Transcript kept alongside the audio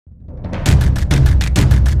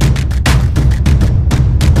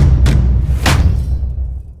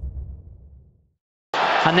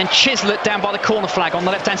And then Chislett down by the corner flag on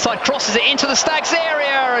the left-hand side, crosses it into the Stags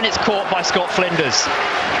area, and it's caught by Scott Flinders.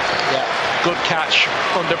 Yeah, good catch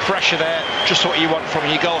under pressure there. Just what you want from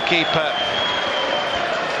your goalkeeper.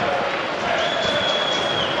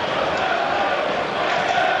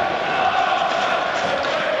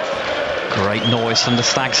 Great noise from the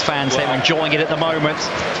Stags fans. They're enjoying it at the moment.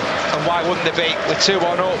 And why wouldn't they be? We're 2-1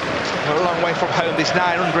 up. We're a long way from home. There's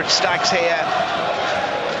 900 Stags here.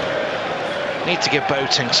 Need to give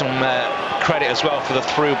Boateng some credit as well for the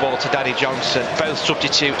through ball to Daddy Johnson. Both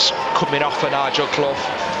substitutes coming off for Nigel Clough.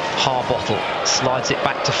 Harbottle slides it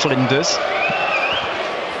back to Flinders.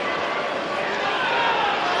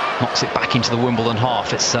 Knocks it back into the Wimbledon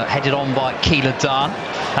half. It's headed on by Keillor-Dunn.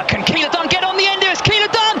 Can Keillor-Dunn get on the end of it? It's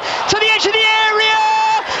Keillor-Dunn to the edge of the area!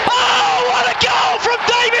 Oh, what a goal from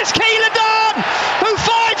Davis Keillor-Dunn, who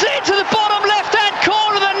finds it to the bottom left-hand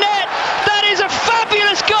corner of the net. That is a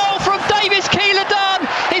fabulous goal from Davis Keillor-Dunn.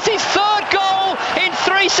 It's his third goal in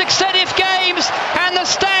 3 successive games, and the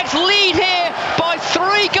Stags lead here by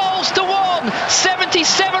 3 goals to 1.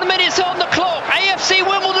 77 minutes on the clock. AFC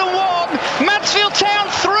Wimbledon 1, Mansfield Town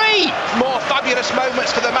 3. More fabulous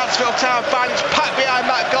moments for the Mansfield Town fans, packed behind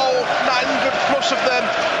that goal, 900 plus of them.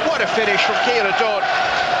 What a finish from Keillor-Dunn.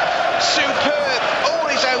 Superb, all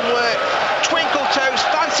his own work, twinkle toes,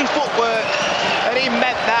 fancy footwork, and he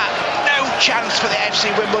meant that. No chance for the FC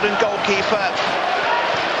Wimbledon goalkeeper.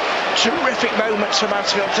 Terrific moments for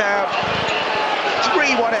Mansfield Town.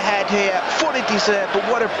 3-1 ahead here, fully deserved, but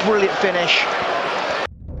what a brilliant finish.